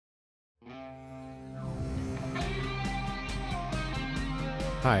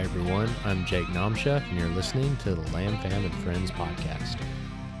Hi, everyone. I'm Jake Nomchef, and you're listening to the Lamb Fam and Friends podcast.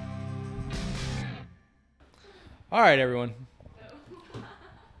 All right, everyone.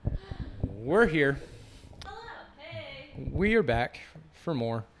 We're here. Hello. Hey. We are back for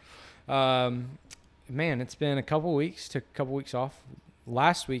more. Man, it's been a couple weeks. Took a couple weeks off.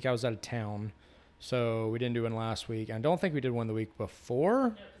 Last week, I was out of town, so we didn't do one last week. I don't think we did one the week before. No,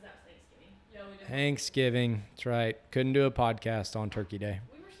 because that was Thanksgiving. Yeah, we did. Thanksgiving. That's right. Couldn't do a podcast on Turkey Day.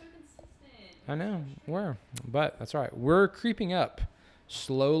 We were so consistent. I know. But that's all right. We're creeping up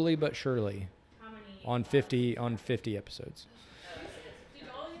slowly but surely. How many? On 50 episodes. Did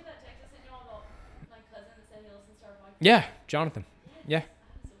y'all get that text I sent y'all about my cousin that said he listens to our podcast? Yeah, Jonathan. Yeah.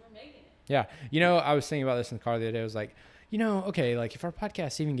 So we're making it. Yeah. You know, I was thinking about this in the car the other day. I was like, okay, like if our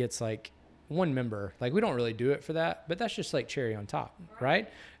podcast even gets like one member, like we don't really do it for that, but that's just like cherry on top, right?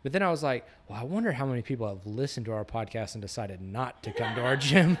 But then I was like, well, I wonder how many people have listened to our podcast and decided not to come to our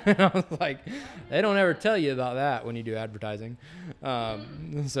gym. And I was like, they don't ever tell you about that when you do advertising.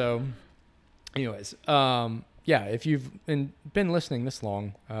 So anyways, yeah, if you've been listening this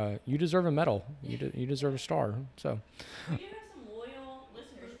long, you deserve a medal. You deserve a star. So We do have some loyal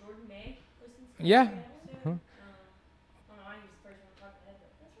listeners. Jordan May listens to yeah. us. I don't know, I use the first one to talk ahead, but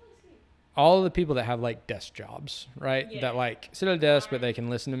that's really sweet. All the people that have like desk jobs, right? Yeah. That like sit at a desk, but they can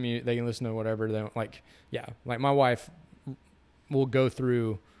listen to music. They can listen to whatever they don't like. Yeah, like my wife will go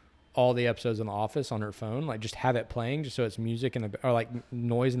through all the episodes in The Office on her phone, like just have it playing, just so it's music or like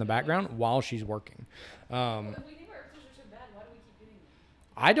noise in the background while she's working. If we think our episodes are so bad, why do we keep doing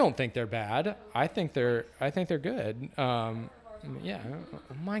them? I don't think they're bad. I think they're good. Yeah.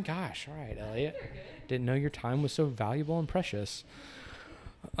 Oh my gosh. All right, Elliot. Didn't know your time was so valuable and precious.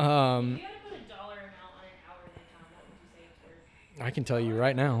 If you had to put $1 amount on an hourly time, what would you say it's worth? I can tell you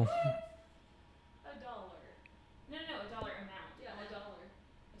right now. $1. No, $1 amount. Yeah, $1.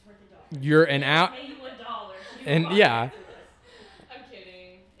 It's worth $1. You're an out. Pay you $1. And yeah. I'm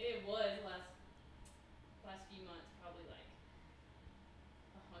kidding. It was last few months probably like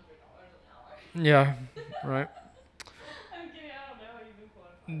 $100 an hour. Yeah. Right. I'm kidding. I don't know how you can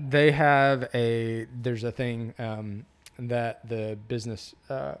quantify. They have there's a thing that the business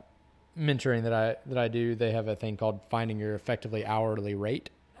mentoring that I do, they have a thing called finding your effectively hourly rate,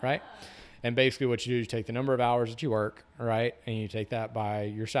 right? And basically what you do is you take the number of hours that you work, right? And you take that by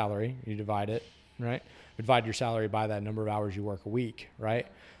your salary, you divide it, right? Divide your salary by that number of hours you work a week, right?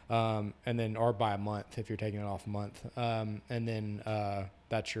 And then, or by a month if you're taking it off a month. And then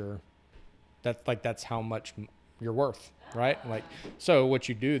that's how much you're worth, right? Like, so what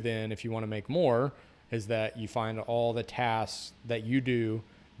you do then, if you want to make more, is that you find all the tasks that you do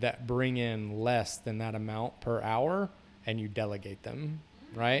that bring in less than that amount per hour, and you delegate them,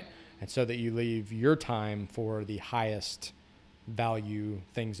 right? And so that you leave your time for the highest value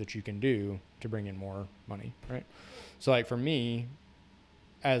things that you can do to bring in more money, right? So like for me,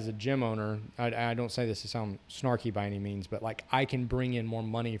 as a gym owner, I don't say this to sound snarky by any means, but like I can bring in more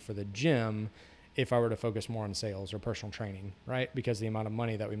money for the gym if I were to focus more on sales or personal training, right? Because the amount of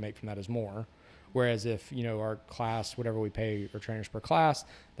money that we make from that is more. Whereas if, our class, whatever we pay our trainers per class,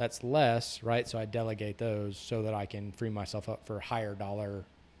 that's less, right? So I delegate those so that I can free myself up for higher dollar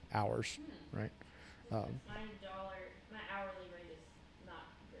hours, right? My hourly rate is not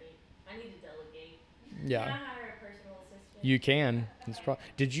great. I need to delegate. Yeah. Can I hire a personal assistant? You can.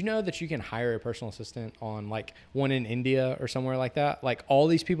 Did you know that you can hire a personal assistant on like one in India or somewhere like that? Like all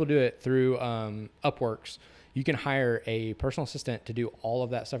these people do it through Upworks. You can hire a personal assistant to do all of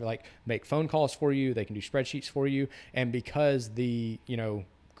that stuff, like make phone calls for you. They can do spreadsheets for you. And because the,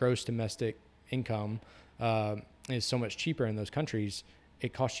 gross domestic income is so much cheaper in those countries,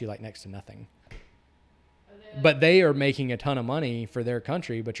 it costs you like next to nothing. But they are making a ton of money for their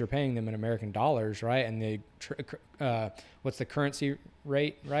country, but you're paying them in American dollars, right? And the what's the currency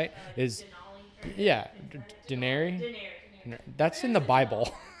rate, right? Is Denali, yeah, denarii. That's in the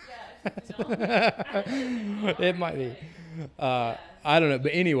Bible. It might be. I don't know,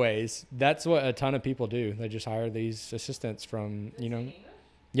 but anyways, that's what a ton of people do. They just hire these assistants from,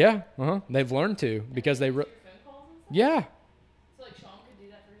 Yeah, they've learned to because they. Yeah. So like Sean could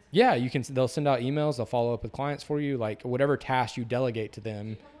do that for his. Yeah, they'll send out emails. They'll follow up with clients for you. Like whatever tasks you delegate to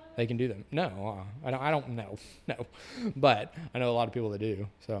them, they can do them. No, I don't know. No, but I know a lot of people that do.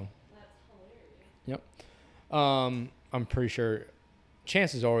 So. That's hilarious. Yep. I'm pretty sure.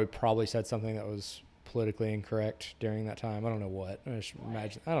 Chances are we probably said something that was politically incorrect during that time. I don't know what. I just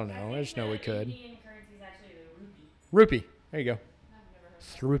imagine. I don't know. I just know we could. Indian currency is actually the rupee. Rupee. There you go. I've never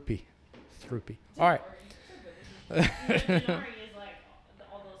heard of that. Rupee. All right. Denari is like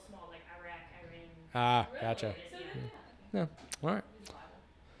all those small, like Iraq, Iran. Ah, gotcha. So, Yeah. All right.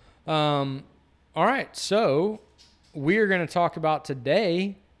 All right. So we are going to talk about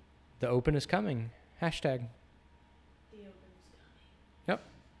today. The open is coming. Hashtag. The open's coming. Yep.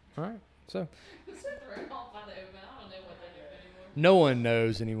 All right. So I'm so thrown off by the open. I don't know what they do anymore. no one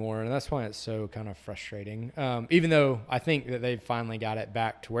knows anymore, and that's why it's so kind of frustrating. Even though I think that they've finally got it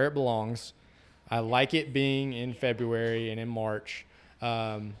back to where it belongs. I like it being in February and in March.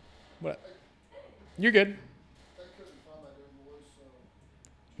 What? You're good. They couldn't find that invoice, so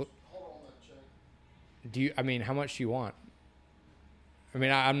What? hold on that check. Do you? I mean, how much do you want? I mean,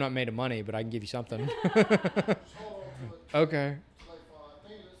 I'm not made of money, but I can give you something. Just hold on to it. Okay. It's like I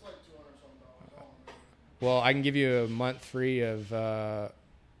think it's like $200 something. I don't remember. Well, I can give you a month free of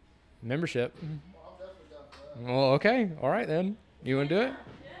membership. Well, I'm definitely down for that. Well, okay. All right then. You want to do it?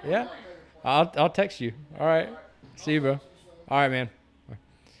 Yeah. I'll make a plan. I'll text you. All right. See you, bro. All right, man.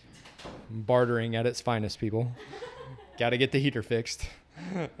 Bartering at its finest, people. Got to get the heater fixed.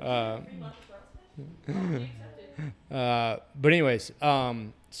 But anyways,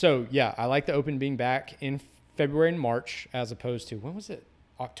 so yeah, I like the open being back in February and March as opposed to when was it?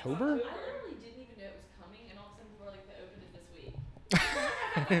 October? I literally didn't even know it was coming, and all of a sudden people were like, the open is this week.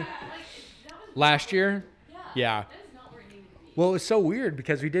 Like, that was Last year? Yeah. That is not where it needed to be. Well, it was so weird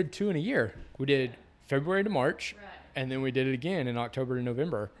because we did 2 in a year. We did February to March, Right. and then we did it again in October to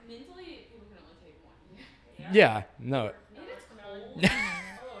November. Mentally, people can only take one. Yeah, no. And it's cold.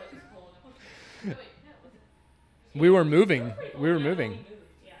 Oh, it's cold. Oh, wait, no, was it? We were moving. We were Yeah, moving. we moved,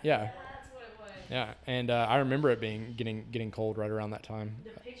 Yeah. That's what it was. Yeah, and I remember it getting cold right around that time.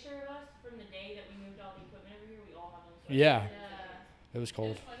 The picture of us from the day that we moved all the equipment over here, we all have on sweatshirts. Yeah, Yeah. it was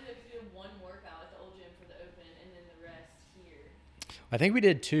cold. It's funny that we did one workout at the old gym for the open, and then the rest here. I think we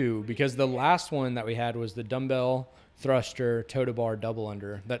did 2 because the last one that we had was the dumbbell thruster toe to bar double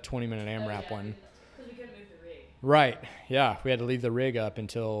under, that 20-minute AMRAP one. Because we couldn't move the rig. Right. Yeah, we had to leave the rig up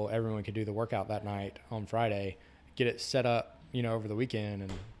until everyone could do the workout that night on Friday, get it set up, over the weekend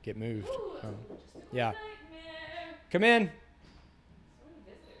and get moved. Ooh, Um, just a yeah. nightmare. Come in. So many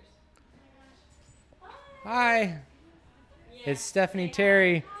visitors. Oh my gosh. Hi. Yeah. It's Stephanie Say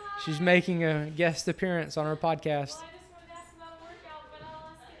Terry. hi. She's making a guest appearance on our podcast. Well, I just wanted to ask about a workout, but I'll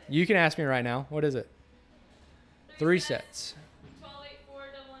ask it. You can ask me right now. What is it? 3 sets. 12, 8, 4,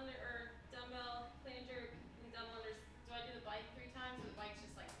 double under, or dumbbell, clean and jerk, and double unders. Do I do the bike 3 times, or the bike's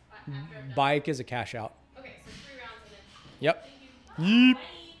just like after I've done? Bike is a cash out. Okay, so 3 rounds and then. Yep. Thank you. Yeep. Bye.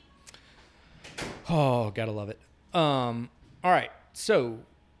 Oh, gotta love it. All right. So,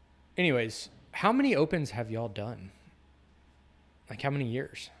 anyways, how many opens have y'all done? Like, how many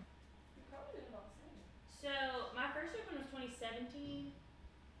years? Probably doing about the same. So my first open was 2017,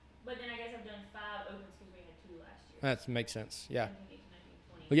 but then I guess I've done 5 opens because we had 2 last year. That makes sense. Yeah. 17, 18, 19,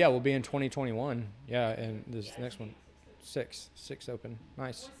 20. Well, yeah, we'll be in 2021. Yeah, and this Yeah, next one, 6 six open.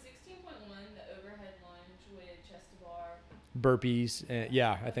 Nice. Was 16.1 the overhead lunge with chest to bar? Burpees.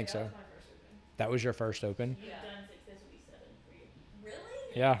 Yeah, I think Okay, so. That was my first open. That was your first open. You've Yeah. done 6. This will be 7 for you.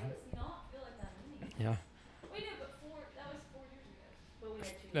 Really? Yeah. That does not feel like that many. Yeah. Wait, no, but that was 4 years ago. But we had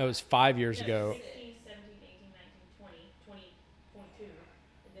 2. That was 5 years No, ago. 16, 17, 18, 19, 20, 20, 22.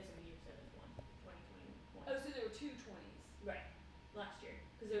 And this will be your 7th one. 2021. Oh, so there were 2 20s. Right. Last year.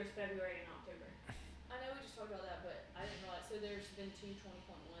 Because there was February and October. I know we just talked about that, but I didn't realize. So there's been 2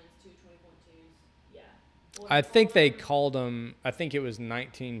 20.1s, 2 20.2s. Yeah. Well, I think they hold on. called them. I think it was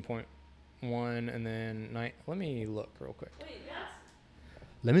 19.1 and then let me look real quick. Wait, that's.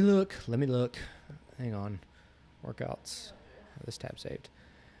 Let me look. Hang on. Workouts. Have this tab saved.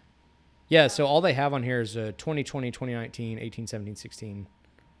 Yeah, so all they have on here is 2020, 2019, 18, 17, 16.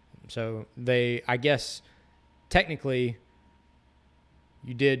 So I guess, technically,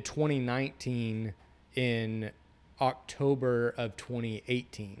 you did 2019 in October of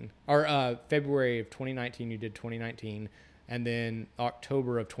 2018. Or February of 2019, you did 2019. And then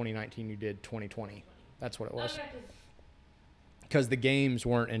October of 2019, you did 2020. That's what it was. Oh, yeah, 'cause Because the games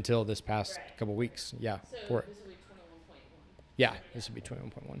weren't until this past Right. couple weeks. Yeah. So for- this will be 21.1. yeah, this would be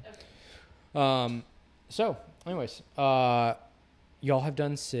 21.1. Okay. So, anyways, y'all have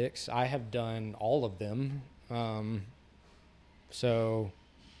done 6. I have done all of them. So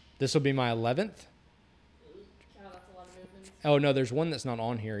this will be my 11th. Wow, that's a lot of opens. Oh, no, there's one that's not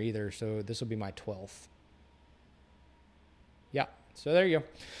on here either. So this will be my 12th. Yeah. So there you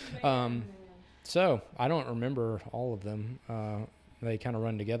go. So I don't remember all of them. They kind of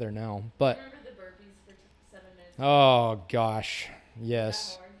run together now. But, Remember the burpees for 7 minutes? oh, gosh. Was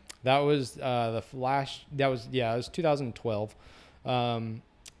Yes. that hard? That was the flash. It was 2012.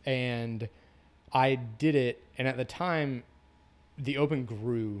 And I did it. And at the time, the open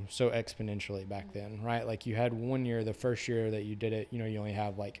grew so exponentially back then, right? Like you had one year, the first year that you did it, you know, you only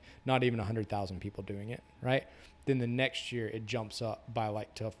have like not even 100,000 people doing it, right? Then the next year it jumps up by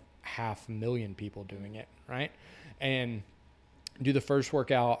like to 500,000 people doing it, right? And do the first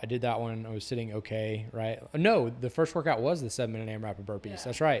workout. I did that one. I was sitting okay, right? No, the first workout was the 7-minute AMRAP burpees. Yeah.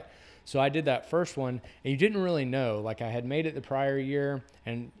 That's right. So I did that first one, and you didn't really know. Like I had made it the prior year,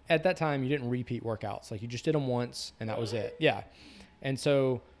 and at that time you didn't repeat workouts. Like you just did them once, and that was it. Yeah. And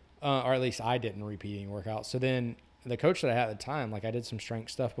so, or at least I didn't repeat any workouts. So then the coach that I had at the time, like I did some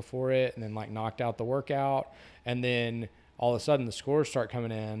strength stuff before it, and then like knocked out the workout, and then all of a sudden the scores start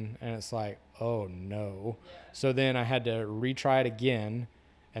coming in, and it's like, oh no. Yeah. So then I had to retry it again,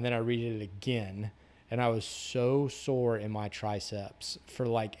 and then I redid it again, and I was so sore in my triceps for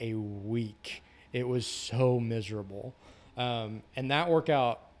like a week. It was so miserable. And that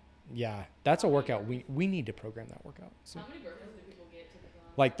workout, yeah, that's a workout. We need to program that workout. So, How many burpees do people get typically?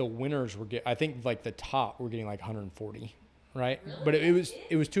 like the winners I think like the top were getting like 140, right? Really? But it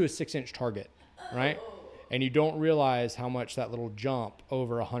was to a 6-inch target, right? Oh. And you don't realize how much that little jump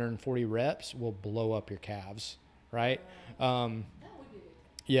over 140 reps will blow up your calves, right? That would be a good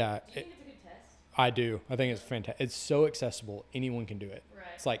test. Yeah, Do you think it's a good test? I do. I think it's fantastic. It's so accessible. Anyone can do it. Right.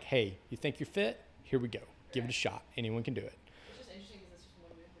 It's like, hey, you think you're fit? Here we go. Give it a shot. Anyone can do it. It's just interesting because it's just one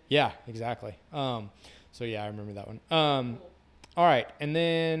movement. Yeah, exactly. So yeah, I remember that one. Cool. All right, and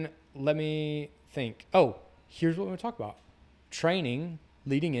then let me think. Oh, here's what we want to talk about: training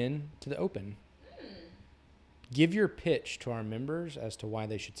leading in to the Open. Give your pitch to our members as to why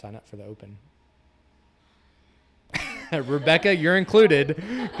they should sign up for the Open. Rebecca, you're included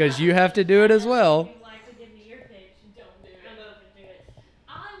because you have to do it as well. If you'd like to give me your pitch, Don't do it. I'm open to it.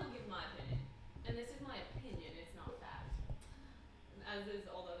 I will give my opinion, and this is my opinion. It's not fact, as is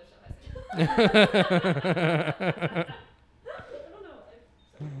all the other stuff I say. I don't know.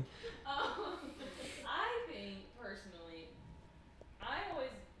 I think personally, I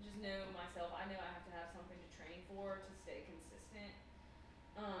always just know myself. I know I have to have something to train for to stay consistent.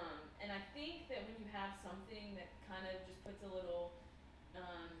 And I think that when you have something that kind of just puts a little,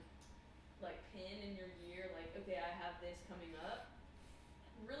 like pin in your year, like okay, I have this coming up,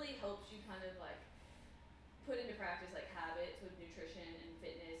 really helps you kind of like put into practice like habits with nutrition and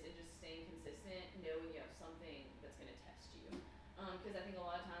fitness and just staying consistent, knowing you have something that's going to test you. Because I think a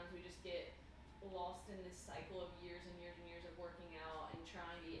lot of times we just get lost in this cycle of years and years and years of working out and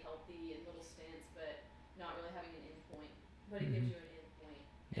trying to eat healthy in little stints, but not really having an end point. But it gives you an end point.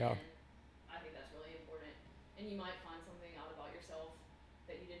 Yeah. And I think that's really important. And you might find something out about yourself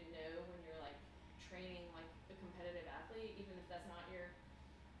that you didn't know when you're like training like a competitive athlete, even if that's not your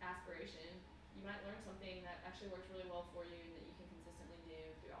aspiration. You might learn something that actually works really well for you and that you can consistently do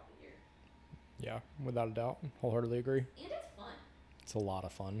throughout the year. Yeah, without a doubt. Wholeheartedly agree. And it's fun. It's a lot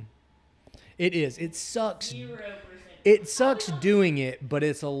of fun. It is. It sucks. 0%. It sucks doing it, but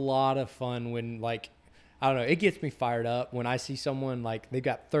it's a lot of fun when, like, I don't know, it gets me fired up when I see someone, like, they've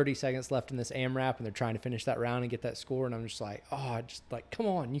got 30 seconds left in this AMRAP and they're trying to finish that round and get that score, and I'm just like, oh, just like, come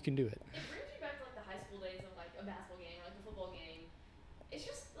on, you can do it. It brings you back to like the high school days of like a basketball game or like a football game. It's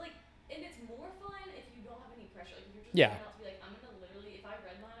just like, and it's more fun if you don't have any pressure. Like if you're just Yeah. going out to be like, I'm gonna literally, if I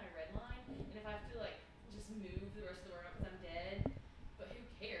redline, I redline, and if I have to like just move the rest of the workout because I'm dead, but who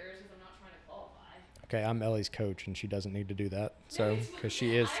cares because I'm not trying to qualify. Okay, I'm Ellie's coach, and she doesn't need to do that. So, No, it's because fine.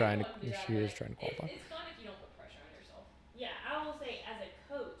 she is I trying to, don't wanna do that, she is but trying to qualify. It's fun if you don't put pressure on yourself. Yeah, I will say as a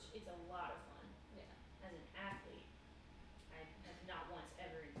coach, it's a lot of fun. Yeah. As an athlete, I have not once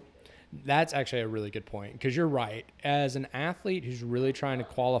ever enjoyed those. That's actually a really good point, because you're right. As an athlete who's really trying to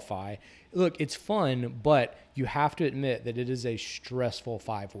qualify, look, it's fun, but you have to admit that it is a stressful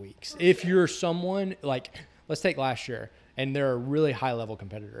 5 weeks. If you're someone like, let's take last year, and they're a really high level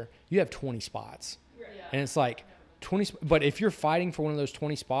competitor, you have 20 spots. Yeah. And it's like 20, but if you're fighting for one of those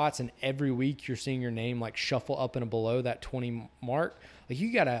 20 spots and every week you're seeing your name like shuffle up and below that 20 mark, like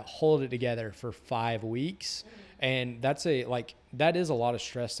you got to hold it together for 5 weeks. And that is a lot of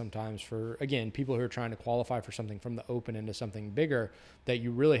stress sometimes for, again, people who are trying to qualify for something from the Open into something bigger that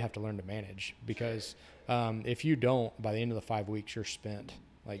you really have to learn to manage, because if you don't, by the end of the 5 weeks, you're spent.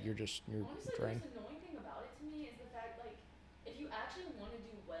 Like you're Honestly, drained. the most annoying thing about it to me is the fact, like, if you actually want to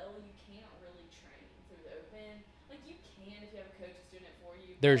do well, you can't really train through the Open. Like, you can if you have a coach that's doing it for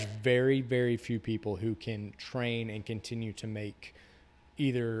you. There's but very, very few people who can train and continue to make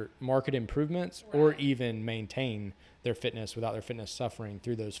either market improvements or Right. even maintain their fitness without their fitness suffering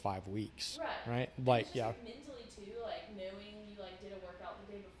through those 5 weeks. Right. Like, it's just, yeah. like, mentally, too, like, knowing you, like, did a workout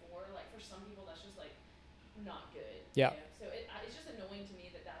the day before, like, for some people, that's just, like, not good. Yeah. You know? So it's just annoying to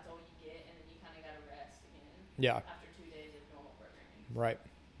me that that's all you get, and then you kind of got to rest again Yeah. after 2 days of normal prep. Right.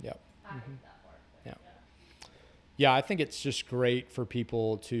 Yep. I hate that part. But Yeah. Yeah, I think it's just great for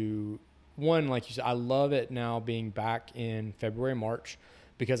people to, one, like you said, I love it now being back in February, March,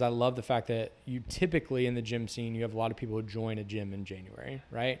 because I love the fact that you typically in the gym scene, you have a lot of people who join a gym in January,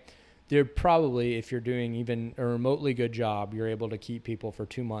 right? They're probably, if you're doing even a remotely good job, you're able to keep people for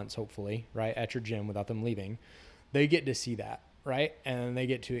 2 months, hopefully, right, at your gym without them leaving. They get to see that, right? And they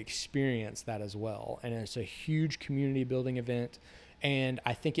get to experience that as well. And it's a huge community building event. And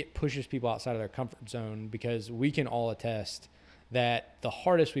I think it pushes people outside of their comfort zone, because we can all attest that the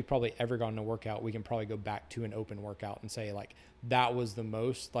hardest we've probably ever gotten to workout, we can probably go back to an open workout and say, like, that was the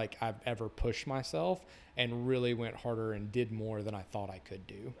most like I've ever pushed myself and really went harder and did more than I thought I could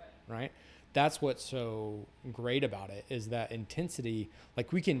do. Right? That's what's so great about it, is that intensity,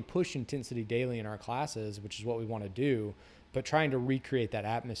 like we can push intensity daily in our classes, which is what we want to do, but trying to recreate that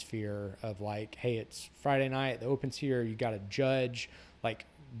atmosphere of like, hey, it's Friday night, the open's here, you got to judge, like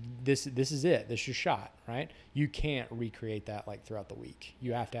this is it, this is your shot, right? You can't recreate that like throughout the week.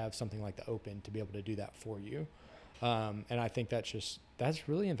 You have to have something like the open to be able to do that for you. And I think that's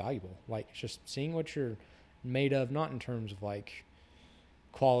really invaluable. Like just seeing what you're made of, not in terms of like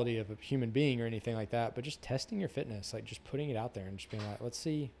quality of a human being or anything like that, but just testing your fitness, like just putting it out there and just being like, let's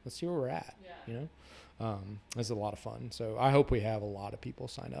see where we're at. You know, it's a lot of fun. So I hope we have a lot of people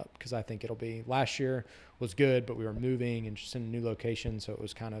sign up, because I think it'll be, last year was good, but we were moving and just in a new location, so it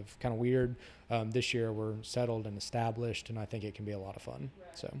was kind of weird. This year we're settled and established, and I think it can be a lot of fun.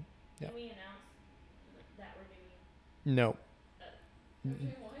 Right. So yeah. Can we announce that we're doing? No. We're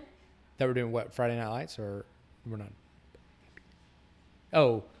doing what? That we're doing what, Friday Night Lights, or we're not?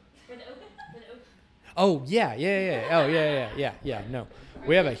 Oh. For the open. Oh yeah. Oh yeah. No,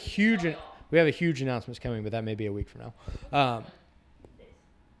 we have a huge announcements coming, but that may be a week from now.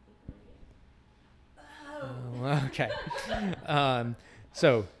 Okay.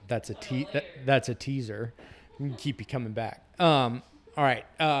 So that's a teaser. We can keep you coming back. All right.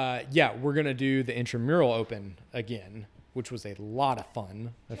 Yeah, we're gonna do the intramural open again, which was a lot of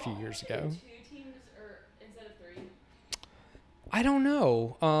fun a few years ago. 2 teams or instead of 3? I don't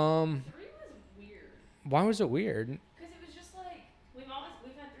know. 3 was weird. Why was it weird? Because it was just like, We've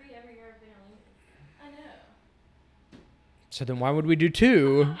had 3 every year I've been at Laminin. I know. So then why would we do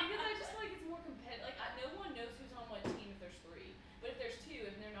 2? Because I just feel like it's more competitive. Like, no one knows who's on what team if there's 3. But if there's 2,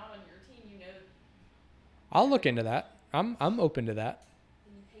 if they're not on your team, you know. I'll look into that. I'm open to that.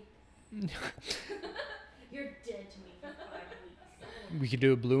 Then you hate them. You're dead to me for 5 weeks. We could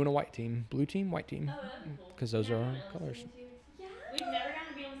do a blue and a white team. Blue team, white team. Oh, that'd be cool. Because those Now are we're our on the colors. same team. Yeah. We've never gotten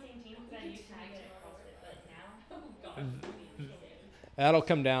to be on the same team because I We used to can be tag good at CrossFit, but now Oh, God. we're the same. That'll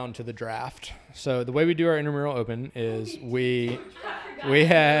come down to the draft. So the way we do our intramural open is we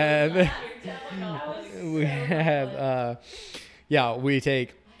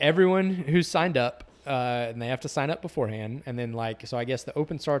take everyone who's signed up, and they have to sign up beforehand. And then so I guess the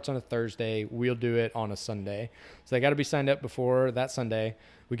open starts on a Thursday. We'll do it on a Sunday. So they got to be signed up before that Sunday.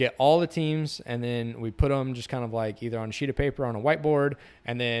 We get all the teams, and then we put them just kind of like either on a sheet of paper on a whiteboard.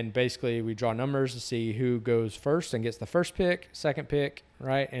 And then basically we draw numbers to see who goes first and gets the first pick, second pick,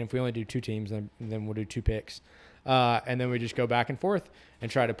 right? And if we only do 2 teams, then we'll do 2 picks. And then we just go back and forth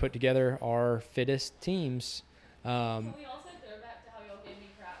and try to put together our fittest teams. Can we also throw back to how y'all gave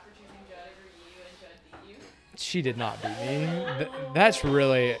me crap for choosing Judd over you and Judd beat you? She did not beat me. That's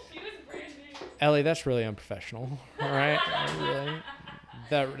really, She was brand new. Ellie, that's really unprofessional. All right? Really?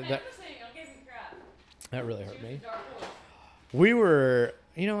 I'm just saying, y'all gave me crap. That really She hurt was me. a dark horse. We were,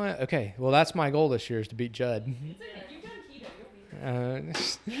 you know what? Okay. Well, that's my goal this year, is to beat Judd. It's okay. You've done keto. You'll be And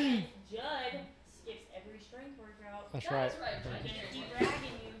Judd skips every strength workout. That's That right. is right. I'm Judd. gonna keep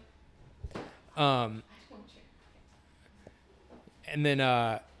dragging you. I just want you. And then,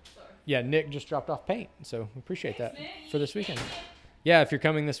 Sorry. yeah, Nick just dropped off paint. So we appreciate Thanks, that Nick. for this weekend. Yeah, if you're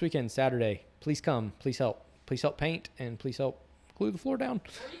coming this weekend, Saturday, please come. Please help. Please help paint, and please help glue the floor down.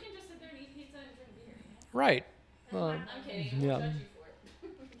 Or you can just sit there and eat pizza and drink beer. Right. I'm kidding. We'll yeah. judge you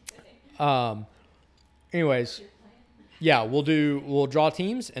for it. Anyways, Your plan? yeah, we'll draw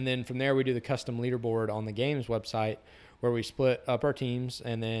teams, and then from there we do the custom leaderboard on the games website, where we split up our teams,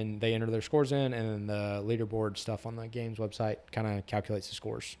 and then they enter their scores in, and then the leaderboard stuff on the games website kind of calculates the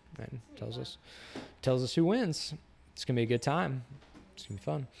scores and tells us who wins. It's gonna be a good time. It's gonna be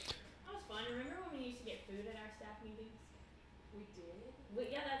fun. That was fun. Remember when we used to get food at our staff meetings? We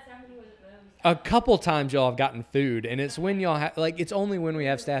did. Yeah, that staff meeting was A couple times y'all have gotten food, and it's when y'all have, like, it's only when we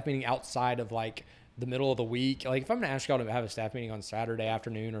have staff meeting outside of like the middle of the week. Like if I'm gonna ask y'all to have a staff meeting on Saturday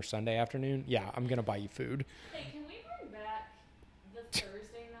afternoon or Sunday afternoon, yeah, I'm gonna buy you food. Hey, can we bring back the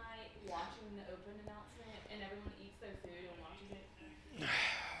Thursday night watching the open announcement and everyone eats their food and watches it?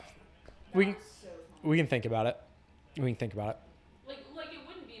 We That can- was so fun. We can think about it. We can think about it. Like it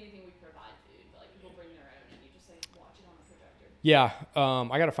wouldn't be anything we provide food, but like people bring their own and you just like watch it on a projector. Yeah.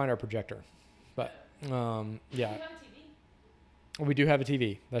 I got to find our projector. But, Do yeah. you have a TV? We do have a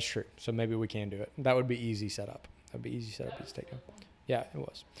TV. That's true. So maybe we can do it. That would be easy setup. That would be easy setup. That was Take really fun. Yeah, it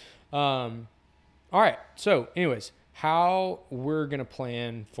was. All right. So, anyways, how we're going to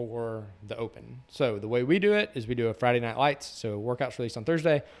plan for the open. So, the way we do it is we do a Friday night lights. So, workouts released on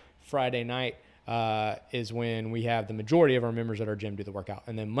Thursday. Friday night is when we have the majority of our members at our gym do the workout.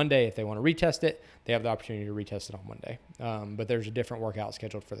 And then Monday, if they want to retest it, they have the opportunity to retest it on Monday. But there's a different workout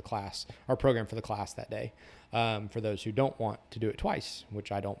scheduled for the class, our program for the class that day, for those who don't want to do it twice,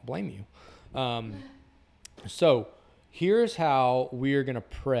 which I don't blame you. So here's how we're going to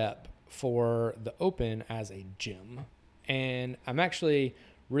prep for the open as a gym. And I'm actually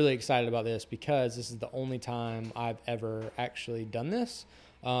really excited about this because this is the only time I've ever actually done this,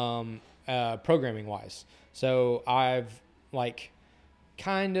 programming wise. So I've like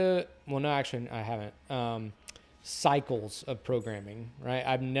no, actually I haven't, cycles of programming, right?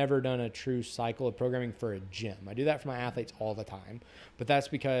 I've never done a true cycle of programming for a gym. I do that for my athletes all the time, but that's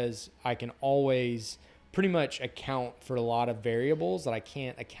because I can always pretty much account for a lot of variables that I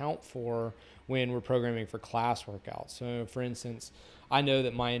can't account for when we're programming for class workouts. So for instance, I know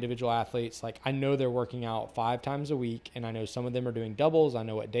that my individual athletes, like I know they're working out 5 times a week, and I know some of them are doing doubles. I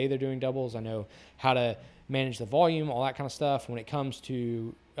know what day they're doing doubles. I know how to manage the volume, all that kind of stuff. When it comes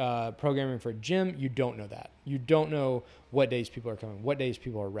to programming for a gym, you don't know that. You don't know what days people are coming, what days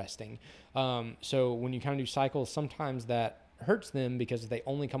people are resting. So when you kind of do cycles, sometimes that hurts them because if they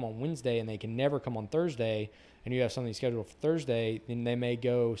only come on Wednesday and they can never come on Thursday, and you have something scheduled for Thursday, then they may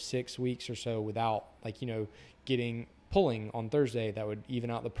go 6 weeks or so without getting pulling on Thursday. That would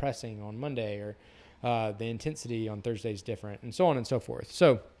even out the pressing on Monday, or the intensity on Thursday is different, and so on and so forth.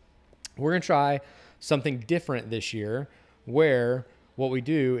 So we're going to try something different this year, where what we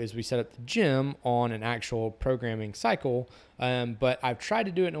do is we set up the gym on an actual programming cycle, but I've tried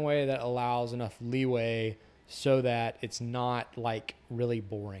to do it in a way that allows enough leeway so that it's not like really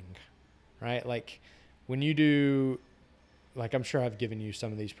boring, right? Like when you do, like I'm sure I've given you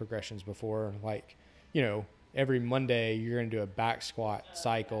some of these progressions before, like, every Monday you're going to do a back squat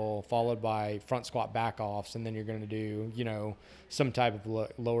cycle followed by front squat back offs. And then you're going to do, some type of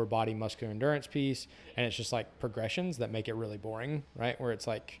lower body muscular endurance piece. And it's just like progressions that make it really boring, right? Where it's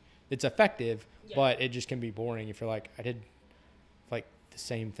like, it's effective, but it just can be boring if you're like, I did like the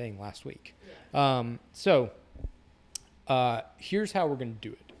same thing last week. So here's how we're going to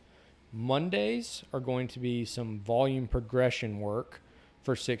do it. Mondays are going to be some volume progression work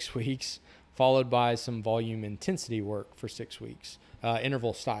for 6 weeks, followed by some volume intensity work for 6 weeks,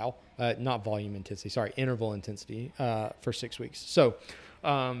 interval style, not volume intensity, sorry, interval intensity for 6 weeks. So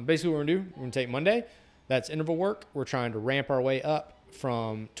basically what we're going to do, we're going to take Monday, that's interval work. We're trying to ramp our way up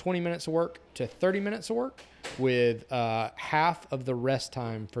from 20 minutes of work to 30 minutes of work with half of the rest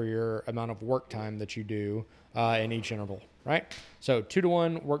time for your amount of work time that you do in each interval, right? So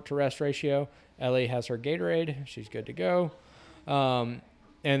 2-to-1 work to rest ratio. Ellie has her Gatorade. She's good to go. And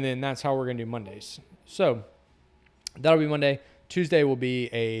then that's how we're going to do Mondays. So that'll be Monday. Tuesday will be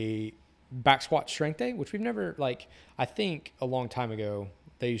a back squat strength day, which we've never, I think a long time ago,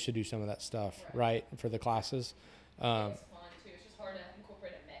 they used to do some of that stuff, right, for the classes. It's fun too. It's just hard to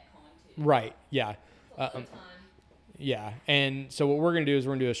incorporate a Metcon too. Right, yeah. It's a lot of time. Yeah, and so what we're going to do is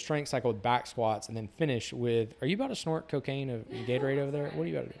we're going to do a strength cycle with back squats and then finish with, are you about to snort cocaine of Gatorade over there? What are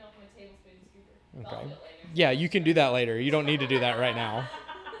you about to do? Picking up my tablespoon and scooper. Okay. I'll do it later. Yeah, you can do that later. You don't need to do that right now.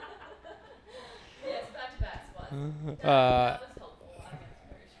 Yes, back-to-back squats. That was helpful. I got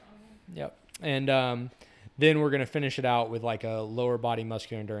very strong. Yep. And then we're going to finish it out with like a lower body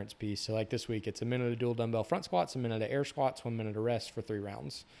muscular endurance piece. So like this week, it's a minute of dual dumbbell front squats, a minute of air squats, 1 minute of rest for 3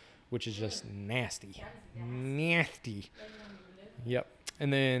 rounds, which is just nasty. Nasty. Yep.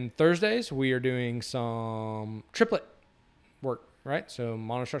 And then Thursdays, we are doing some triplet work, right? So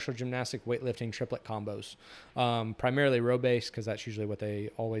monostructural gymnastic, weightlifting, triplet combos. Primarily row based, because that's usually what they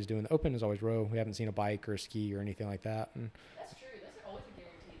always do in the open, is always row. We haven't seen a bike or a ski or anything like that. And That's true. Those are always a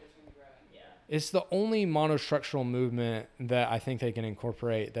guarantee there's going to be rowing. Yeah. it's the only monostructural movement that I think they can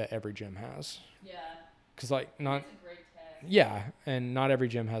incorporate that every gym has. Yeah. Because not, It's a great test. yeah, and not every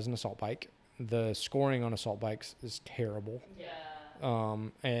gym has an assault bike. The scoring on assault bikes is terrible. Yeah.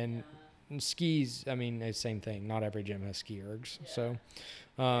 And skis, I mean, it's the same thing. Not every gym has ski ergs. Yeah. So, Praise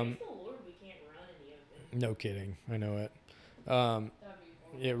the Lord, we can't run in the open. no kidding. I know it. That would be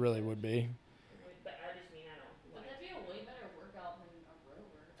horrible. It really would be. But I just mean I don't. But that'd be a way better workout than a rower.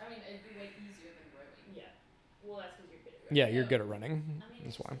 I mean, it'd be way easier than rowing. Yeah. Well, that's because you're good at Yeah, you're good at running. I mean,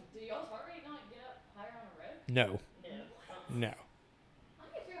 That's why. do y'all's heart No, No. no. I need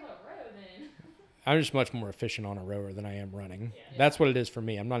to figure out how to row then. I'm just much more efficient on a rower than I am running. Yeah. That's what it is for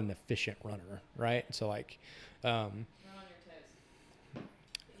me. I'm not an efficient runner, right? So like, Run on your toes.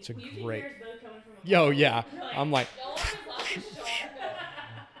 It's a You can great- hear us both coming from yo, above. yeah. You're I'm like, Y'all want to laugh at Sean though.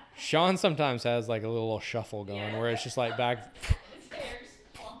 Sean sometimes has like a little shuffle going Yeah. where it's just like back. And his hair just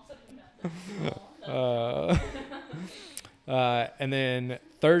flops up and down. And then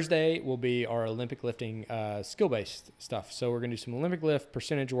Thursday will be our Olympic lifting skill-based stuff. So we're going to do some Olympic lift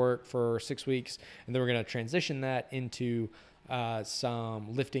percentage work for 6 weeks, and then we're going to transition that into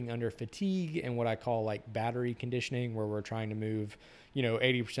some lifting under fatigue and what I call like battery conditioning, where we're trying to move,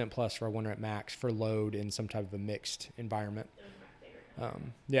 80% plus for a 1 rep max for load in some type of a mixed environment. Those are my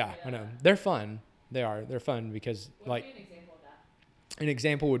favorite. Yeah, I know. They're fun. They are. They're fun because What would like be an example of that? an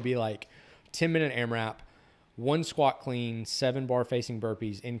example would be like 10-minute AMRAP, 1 squat clean, 7 bar facing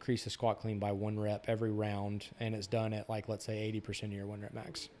burpees, increase the squat clean by 1 rep every round, and it's done at like, let's say 80% of your 1 rep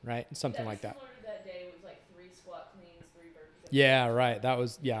max, right? Something like that. Similar to that day, it was like 3 squat cleans, 3 burpees. Yeah, right. That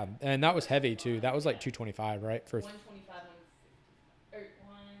was, yeah. And that was heavy too. That was like 225, right? For 125, 150, or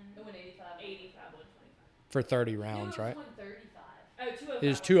 185. 85, 125. for 30 No, it rounds, was right? 135. Oh, 205. It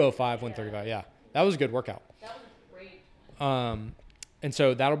was 205, 135. Yeah. That was a good workout. That was a great one. And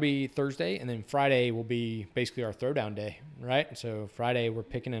so that'll be Thursday, and then Friday will be basically our throwdown day, right? So Friday we're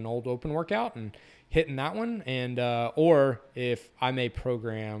picking an old open workout and hitting that one, and or if I may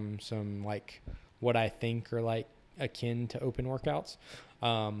program some like what I think are like akin to open workouts,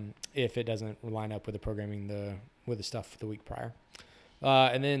 if it doesn't line up with the programming with the stuff the week prior.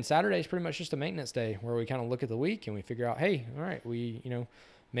 And then Saturday is pretty much just a maintenance day where we kind of look at the week and we figure out, hey, all right, we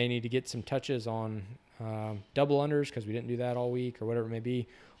may need to get some touches on double unders because we didn't do that all week or whatever it may be.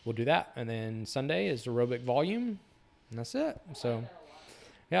 We'll do that. And then Sunday is aerobic volume, and that's it. So,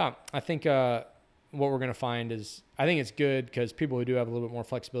 yeah, I think what we're going to find is I think it's good because people who do have a little bit more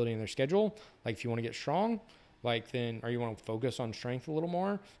flexibility in their schedule, like if you want to get strong, or you want to focus on strength a little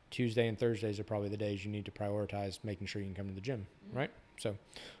more, Tuesday and Thursdays are probably the days you need to prioritize making sure you can come to the gym, right? So,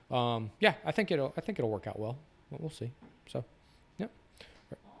 yeah, I think it'll work out well. We'll see. So, yeah.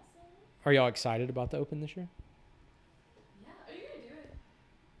 Awesome. Are y'all excited about the open this year? Yeah. Are you gonna do it?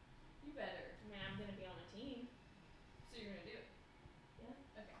 You better. I mean, I'm going to be on a team. So you're gonna do it?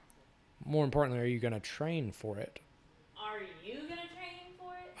 Yeah. Okay. More importantly, are you going to train for it? Are you going to train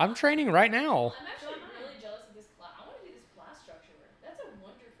for it? I'm training right now. I'm actually really jealous of this class. I want to do this class structure work. That's a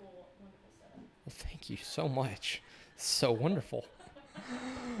wonderful, wonderful setup. Well, thank you so much. So wonderful.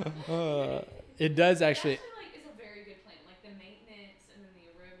 It does actually. Like, is a very good plan. Like the maintenance and then the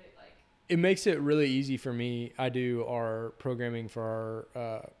aerobic, like. It makes it really easy for me. I do our programming for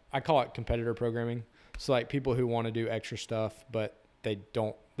our, I call it competitor programming. So like people who want to do extra stuff, but they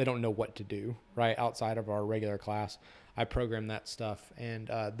don't know what to do right outside of our regular class. I program that stuff, and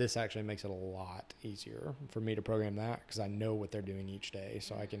this actually makes it a lot easier for me to program that because I know what they're doing each day.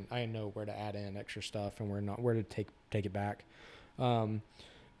 So I know where to add in extra stuff and where to take it back.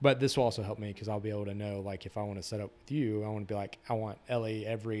 But this will also help me because I'll be able to know, like, if I want to set up with you, I want to be like, I want Ellie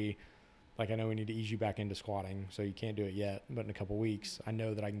I know we need to ease you back into squatting, so you can't do it yet, but in a couple weeks, I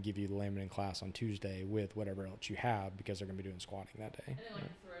know that I can give you the Laminin class on Tuesday with whatever else you have because they're going to be doing squatting that day. And then like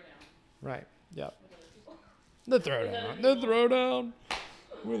the throwdown Right. Yep. with other people. The throwdown. The throwdown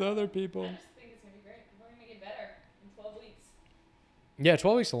with other people. I just think it's gonna be great. We're gonna get better in 12 weeks. Yeah,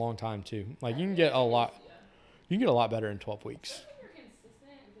 12 weeks is a long time too. Like you can get a lot. Yeah. You can get a lot better in 12 weeks. Especially if you're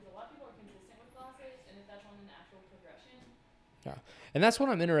consistent, because a lot of people are consistent with classes, and if that's on an actual progression. Yeah. And that's what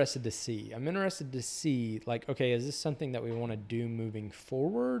I'm interested to see. I'm interested to see, like, okay, is this something that we want to do moving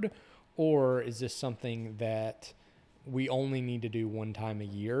forward? Or is this something that we only need to do one time a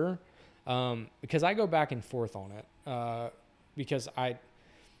year? Because I go back and forth on it. Because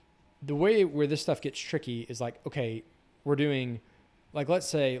the way where this stuff gets tricky is like, okay, we're doing, like,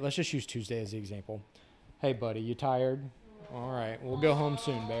 let's just use Tuesday as the example. Hey, buddy, you tired? All right, we'll go home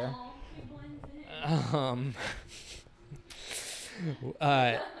soon, Bear.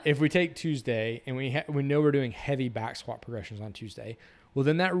 If we take Tuesday and we know we're doing heavy back squat progressions on Tuesday, well,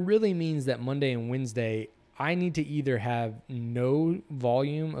 then that really means that Monday and Wednesday, I need to either have no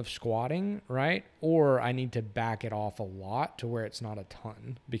volume of squatting, right? Or I need to back it off a lot to where it's not a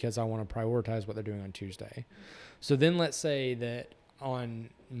ton because I want to prioritize what they're doing on Tuesday. So then let's say that on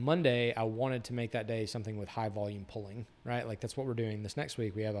Monday, I wanted to make that day something with high volume pulling, right? Like that's what we're doing this next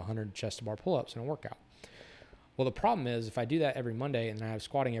week. We have 100 chest to bar pull-ups in a workout. Well, the problem is if I do that every Monday and then I have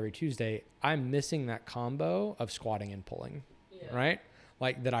squatting every Tuesday, I'm missing that combo of squatting and pulling, right?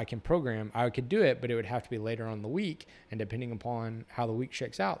 Like that I can program. I could do it, but it would have to be later on in the week. And depending upon how the week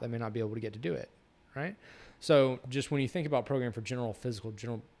shakes out, I may not be able to get to do it, right? So just when you think about programming for general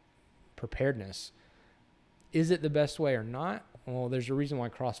preparedness, is it the best way or not? Well, there's a reason why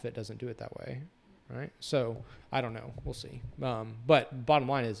CrossFit doesn't do it that way, right? So I don't know. We'll see. But bottom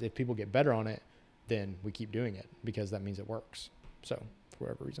line is, if people get better on it, then we keep doing it because that means it works. So for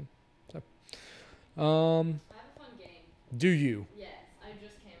whatever reason. So, I have a fun game. do you? Yes, I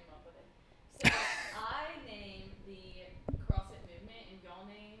just came up with it. So I name the CrossFit movement, and y'all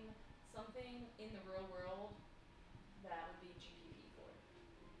name something in the real world that would be GPP for.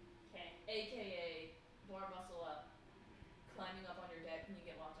 Okay. AKA bar muscle up, climbing up on your deck when you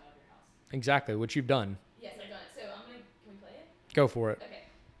get locked out of your house. Exactly what you've done. Yes, I've done it. So can we play it? Go for it. Okay.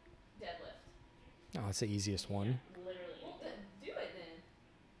 Deadlift. Oh, that's the easiest one. Literally. Well, do it then.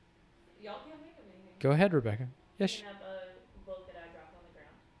 Y'all can't think of anything. Go ahead, Rebecca. Yes. Picking up a book that I dropped on the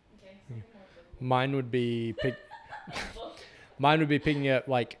ground. Okay, something more difficult. Mine would be picking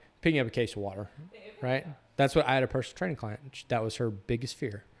up a case of water, right? That's what I had a personal training client. That was her biggest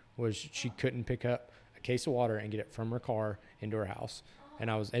fear, was she couldn't pick up a case of water and get it from her car into her house. And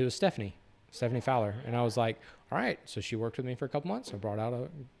it was Stephanie Fowler. And I was like, all right. So she worked with me for a couple months. I brought out a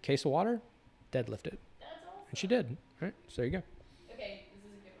case of water, deadlifted. That's awesome. And she did. Right. So there you go. Okay, this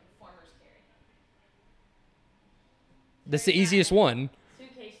is a good one. Farmer's carry. That's the easiest one.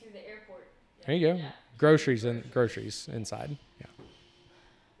 Suitcase through the airport. There you go. Yeah. Groceries inside. Yeah.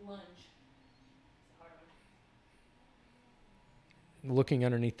 Lunge. It's a hard one. Looking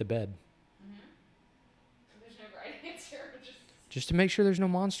underneath the bed. There's no right answer. Just to make sure there's no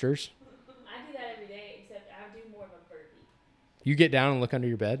monsters. I do that every day, except I do more of a burpee. You get down and look under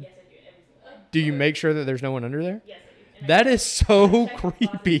your bed. Yes, I do it every single day. Do you make sure that there's no one under there? Yes, I do. And That is so I check the closet,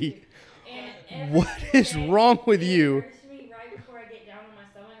 creepy. too. And every What single is day, wrong with it you? occurs to me right before I get down on my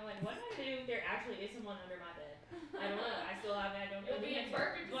stomach. I'm like, what do I do if there actually is someone under my bed? I don't know. I still have it. I don't It'll know be the in answer.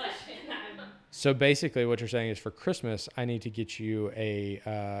 perfect But position. So basically what you're saying is, for Christmas, I need to get you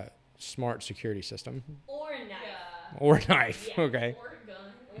a smart security system or a knife. Yeah. or a knife. Yeah. Okay. Or a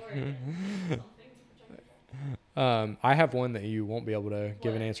gun. Or a gun. Something to protect yourself. I have one that you won't be able to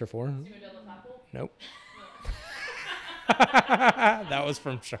give an What? answer for. Sumo deadlift high pull? Nope. No. That was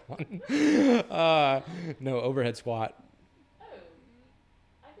from Sean. No, overhead squat. Oh.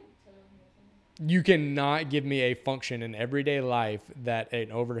 I could totally do something. You cannot give me a function in everyday life that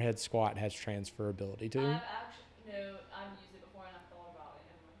an overhead squat has transferability to. I've used it before and I've thought about it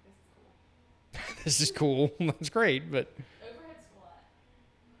and I'm like, this is cool. This is cool. That's great, but Overhead squat.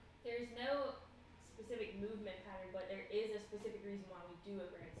 There's no specific movement pattern, but there is a specific reason why we do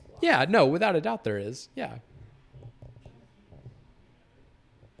overhead squats. yeah, no, without a doubt there is. Yeah.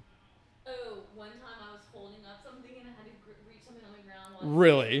 Oh, one time I was holding up something and I had to reach something on the ground while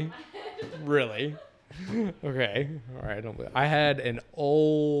Really? I was my head. Really? Okay. All right. I had an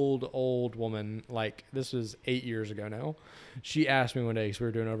old woman, like, this was 8 years ago now. She asked me one day, because we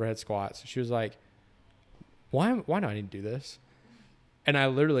were doing overhead squats. She was like, why do I need to do this? And I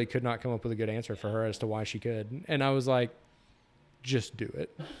literally could not come up with a good answer for her as to why she could. And I was like, just do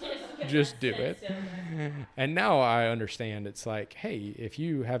it. Just do it. And now I understand. It's like, hey, if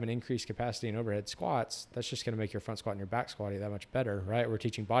you have an increased capacity in overhead squats, that's just going to make your front squat and your back squatty that much better, right? We're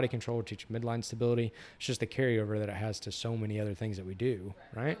teaching body control, we're teaching midline stability. It's just the carryover that it has to so many other things that we do,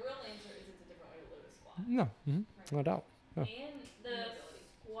 right? The real answer is it's a different way to load a squat. No, no doubt. Oh. And the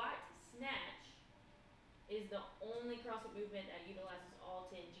squat snatch is the only CrossFit movement that utilizes all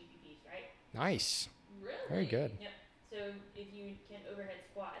 10 GPPs, right? Nice. Really? Very good. Yep. So if you can overhead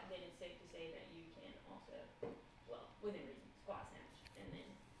squat, then it's safe to say that you can also, well, within reason, squat snatch. And then,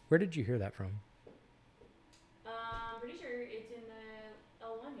 Where did you hear that from? pretty sure it's in the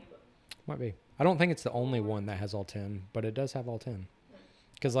L1 handbook. Might be. I don't think it's the only one that has all 10, but it does have all 10.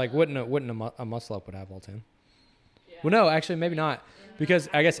 Because, like, wouldn't a muscle up would have all 10? Yeah. Well, no, actually, maybe not. Because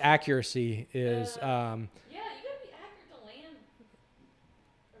I guess accuracy is, Yeah, you gotta be accurate to land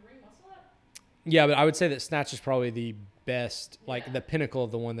a ring muscle up. yeah, but I would say that snatch is probably the best, like Yeah. the pinnacle of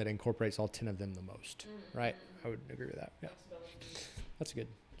the one that incorporates all 10 of them the most, right? I would agree with that. Yeah, Flexibility. that's good.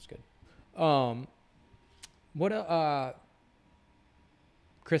 That's good.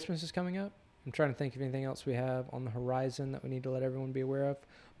 Christmas is coming up. I'm trying to think of anything else we have on the horizon that we need to let everyone be aware of.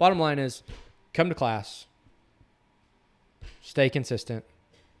 Bottom line is, come to class, stay consistent,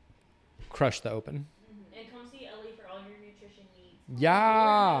 crush the open. And come see Ellie for all your nutrition needs.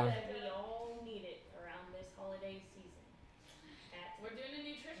 Yeah. We all need it around this holiday season. We're doing a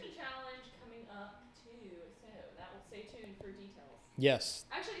nutrition challenge coming up too, so that will stay tuned for details. Yes,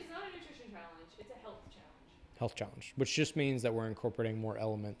 Actually, it's not a nutrition challenge; it's a health challenge. health challenge, which just means that we're incorporating more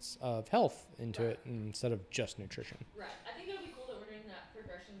elements of health into it instead of just nutrition. Right. I think it would be cool that we're doing that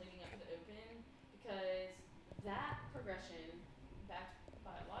progression leading up to the open because that progression, backed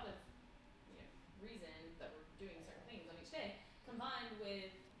by a lot of reason that we're doing certain things on each day, combined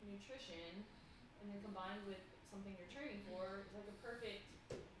with nutrition, and then combined with something you're training for, is like a perfect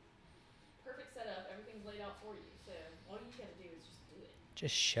setup. Everything's laid out for you. So all you gotta do is just do it.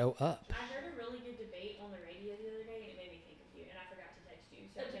 Just show up. I heard a really good debate on the radio the other day, and it made me think of you. And I forgot to text you,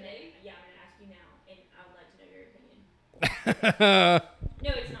 so A debate? I'm gonna ask you now, and I would like to know your opinion. Uh,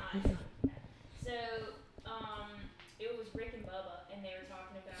 No, it's not. It's not. So, it was Rick and Bubba, and they were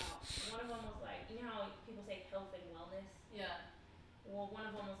talking about. One of them was like, you know how people say health and wellness. Yeah. Well, one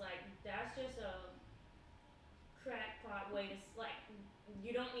of them was like, that's just a crackpot way to like.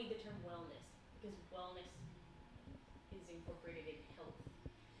 You don't need the term wellness because wellness is incorporated in health.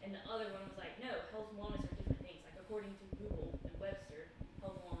 And the other one was like, no, health and wellness are different things. Like according to Google and Webster,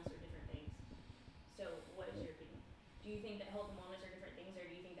 health and wellness are different things. So, what is your opinion? Do you think that health and wellness are different things, or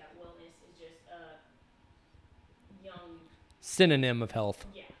do you think that wellness is just a young synonym of health.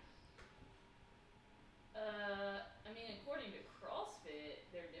 Yeah. I mean, according to CrossFit,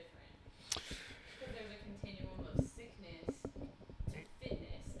 they're different. Because there's a continuum of sickness to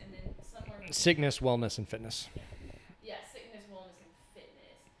fitness, and then somewhere between Sickness, wellness, and fitness. Yeah, sickness, wellness, and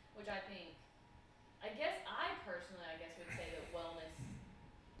fitness, which I think, I personally would say that wellness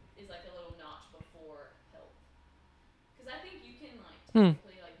is like a little notch before health. Because I think you can like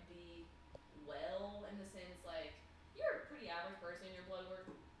technically like be well in the sense like you're a pretty average person, your blood work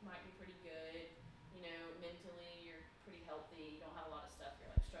might be pretty good, mentally you're pretty healthy, you don't have a lot of stuff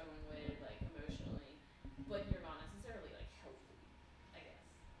you're like struggling with, like emotionally, but you're not necessarily like healthy, I guess.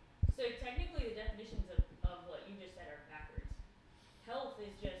 So technically the definitions of what you just said are backwards. Health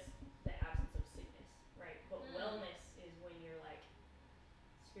is just the absence of sickness, right? But wellness is when you're like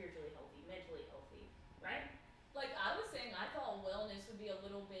spiritually healthy, mentally healthy, right? Like I was saying, I thought wellness would be a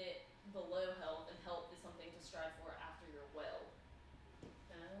little bit below health, and health is something to strive for after you're well.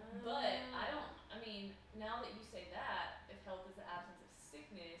 But now that you say that, if health is the absence of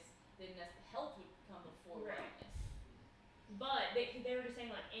sickness, then health would come before Right. wellness. But they were just saying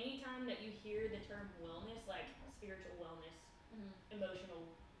like anytime that you hear the term wellness, like spiritual wellness, emotional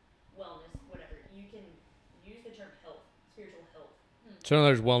wellness, whatever, you can use the term health, spiritual health. So in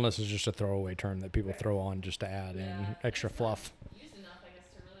other words, wellness is just a throwaway term that people throw on just to add in extra it's fluff. Not used enough, I guess,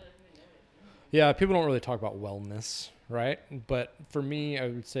 to really like even know it. Yeah, people don't really talk about wellness, right? But for me, I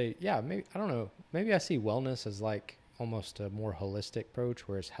would say, yeah, maybe, I don't know, maybe I see wellness as like almost a more holistic approach,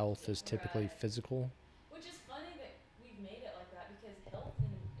 whereas health is typically Right. physical. Which is funny that we've made it like that because health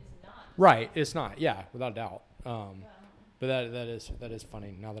is not. Right, it's not, yeah, without a doubt. But that is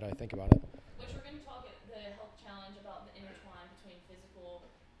funny now that I think about it. Which we're going to talk at the health challenge about the intertwine between physical,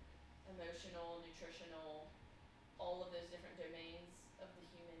 emotional, nutritional, all of those different domains of the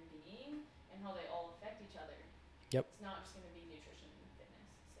human being and how they all affect each other. Yep. It's not just going to be nutrition and fitness.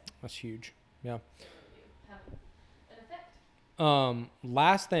 So That's huge. Yeah. they really do have an effect.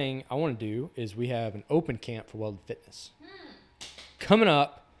 Last thing I want to do is we have an open camp for Welded Fitness coming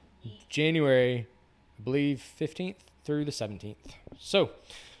up January, I believe 15th through the 17th. So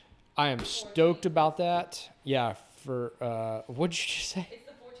I am stoked about that. Yeah. For, what did you just say? It's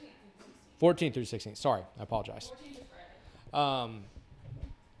the 14th through 16th. 14th through 16th. Sorry. I apologize. 14th is Friday.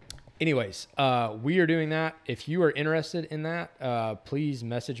 Anyways, we are doing that. If you are interested in that, please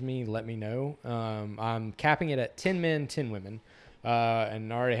message me. Let me know. I'm capping it at 10 men, 10 women.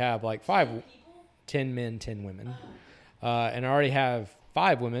 And I already have like 10 men, 10 women. And I already have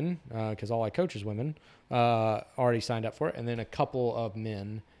 5 women, because all I coach is women, already signed up for it. And then a couple of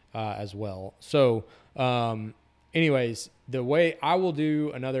men as well. So anyways, the way I will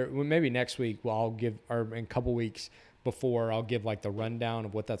do maybe next week, I'll give, or in a couple weeks before, I'll give like the rundown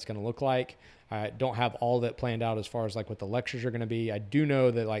of what that's going to look like. I don't have all of it planned out as far as like what the lectures are going to be. I do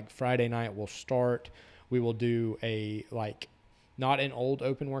know that like Friday night we'll start. We will do a like, not an old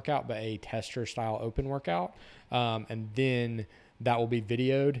open workout, but a tester style open workout. And then that will be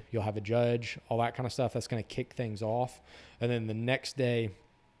videoed. You'll have a judge, all that kind of stuff. That's going to kick things off. And then the next day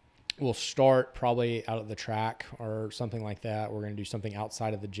we'll start probably out at the track or something like that. We're going to do something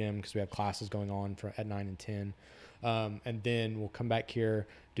outside of the gym because we have classes going on at 9 and 10. And then we'll come back here,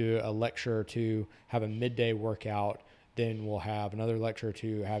 do a lecture or two, have a midday workout. Then we'll have another lecture or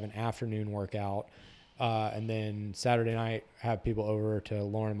two, have an afternoon workout. And then Saturday night, have people over to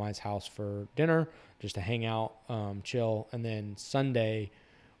Lauren and mine's house for dinner, just to hang out, chill. And then Sunday,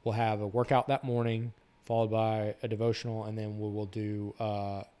 we'll have a workout that morning, followed by a devotional. And then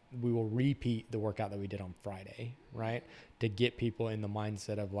we will repeat the workout that we did on Friday, right? To get people in the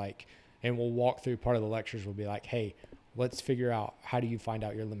mindset of like, and we'll walk through part of the lectures. We'll be like, hey, let's figure out, how do you find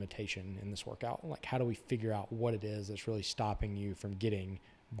out your limitation in this workout? Like, how do we figure out what it is that's really stopping you from getting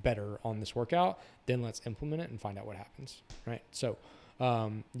better on this workout? Then let's implement it and find out what happens, right? So,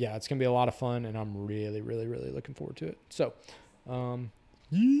 yeah, it's going to be a lot of fun, and I'm really, really, really looking forward to it. So, yeet.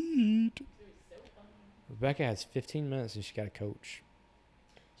 It's gonna be so fun. Rebecca has 15 minutes and she's got to coach.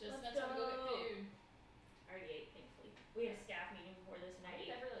 Just Let's enough time to go go. get food. I already ate, thankfully. We had a staff meeting before this, and I ate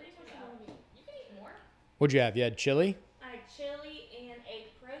never pretty much all of it. You can eat more. What'd you have? You had chili? I had chili and a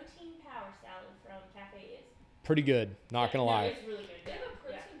protein power salad from Cafe Is. Pretty good. Not going to lie. It's really good. They have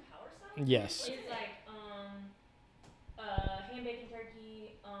a Yeah. protein power salad? Yes. It's like ham bacon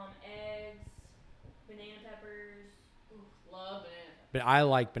turkey, eggs, banana peppers. Ooh, love banana pepper. But I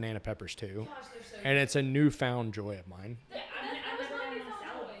like banana peppers too. Gosh, they're so And good. it's a newfound joy of mine. Yeah, That I've was never my had them on newfound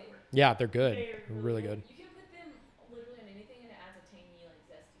salad joy. before. Yeah, they're good. They're They're really good. You can put them literally on anything and it adds a tangy, like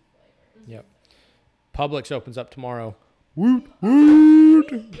zesty flavor. It's Yep. just Publix opens up tomorrow. Woot,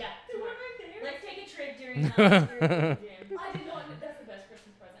 woot. Yeah, They were tomorrow. right there. Let's take a trip during your gym. I did not know that's the best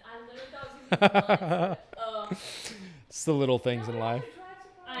Christmas present. I literally thought it was gonna be months. It's the little things in life.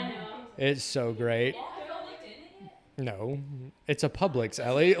 I know. It's so great. Have y'all looked into it? No, it's a Publix,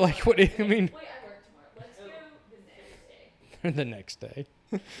 Ellie. Like, what do you mean? Wait, I work tomorrow. Let's go the next day. The next day.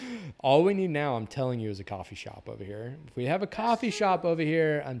 All we need now, I'm telling you, is a coffee shop over here. If we have a coffee shop over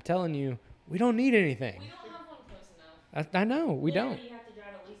here, I'm telling you, we don't need anything. We don't have one close enough. I know, we don't. Literally, you have to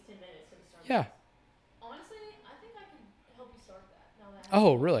drive at least 10 minutes to the Starbucks. Yeah. Honestly, I think I could help you start that. Now that I have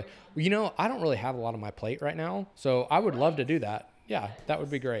Oh, some really? free time. Well, you know, I don't really have a lot on my plate right now, so I would love to do that. Yeah, that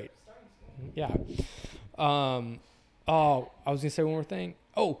would be great. Starting school. Yeah. Oh, I was gonna say one more thing.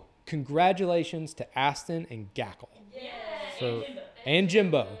 Oh, congratulations to Aston and Gackle. Yes. For- and Jimbo. And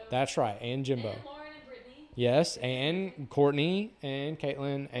Jimbo. That's right, and Jimbo. And Lauren and Brittany. Yes, and Courtney and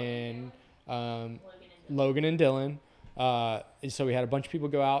Caitlin and Logan and Logan and Dylan. So we had a bunch of people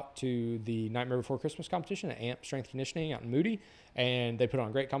go out to the Nightmare Before Christmas competition at AMP Strength Conditioning out in Moody, and they put on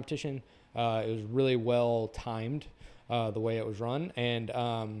a great competition. It was really well timed, the way it was run, and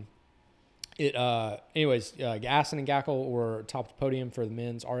Aston and Gackle were top of the podium for the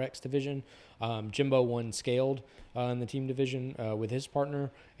men's RX division. Jimbo won scaled in the team division with his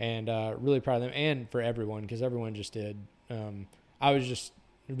partner, and really proud of them, and for everyone, because everyone just did. I was just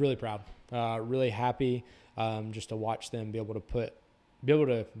really proud, really happy just to watch them be able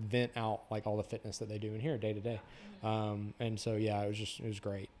to vent out like all the fitness that they do in here day to day. And so, yeah, it was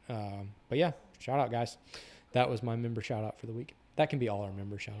great. But yeah, shout out, guys. That was my member shout out for the week. That can be all our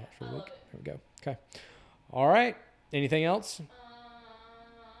member shout outs for the I week. love it. There we go. Okay. All right. Anything else?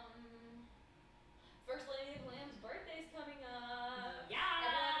 First Lady of Lamb's birthday's coming up. Yeah.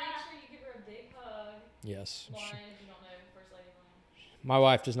 Everyone, make sure you give her a big hug. Yes. Lauren, if you don't know, First Lady of Lamb. My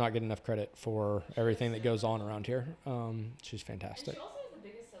wife does not get enough credit for everything that goes on around here. She's And fantastic. she also is the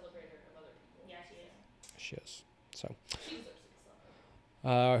biggest celebrator of other people. Yeah, she is. She is. So, She deserves to be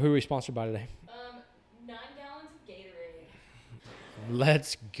celebrated. who are we sponsored by today? 9 gallons of Gatorade.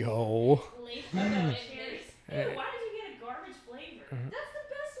 Let's go. Glacier Okay, cherries. Eh. Ew, why did you get a garbage flavor? Mhm. That's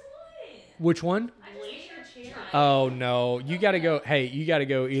the best one. Which one? I just Glacier ate her cherry. try. Oh no, you got to go. Hey, you got to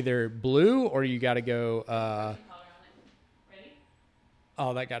go either blue or you got to go. Protein powder on it. Ready?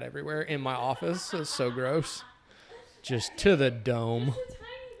 Oh, that got everywhere in my office. It's so gross. Just to the dome, Just a tiny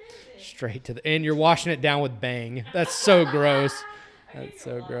bit of it. straight to the. And you're washing it down with Bang. That's so gross. I gave That's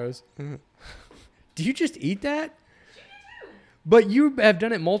you a so lot. gross. Do you just eat that? She did too. But you have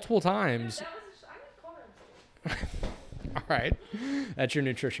done it multiple times. That was I would call her a All right, that's your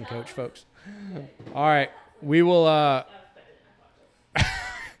nutrition coach, folks. All right, we will. That was better than I thought.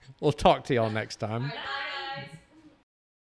 We'll talk to y'all next time. Alright, bye,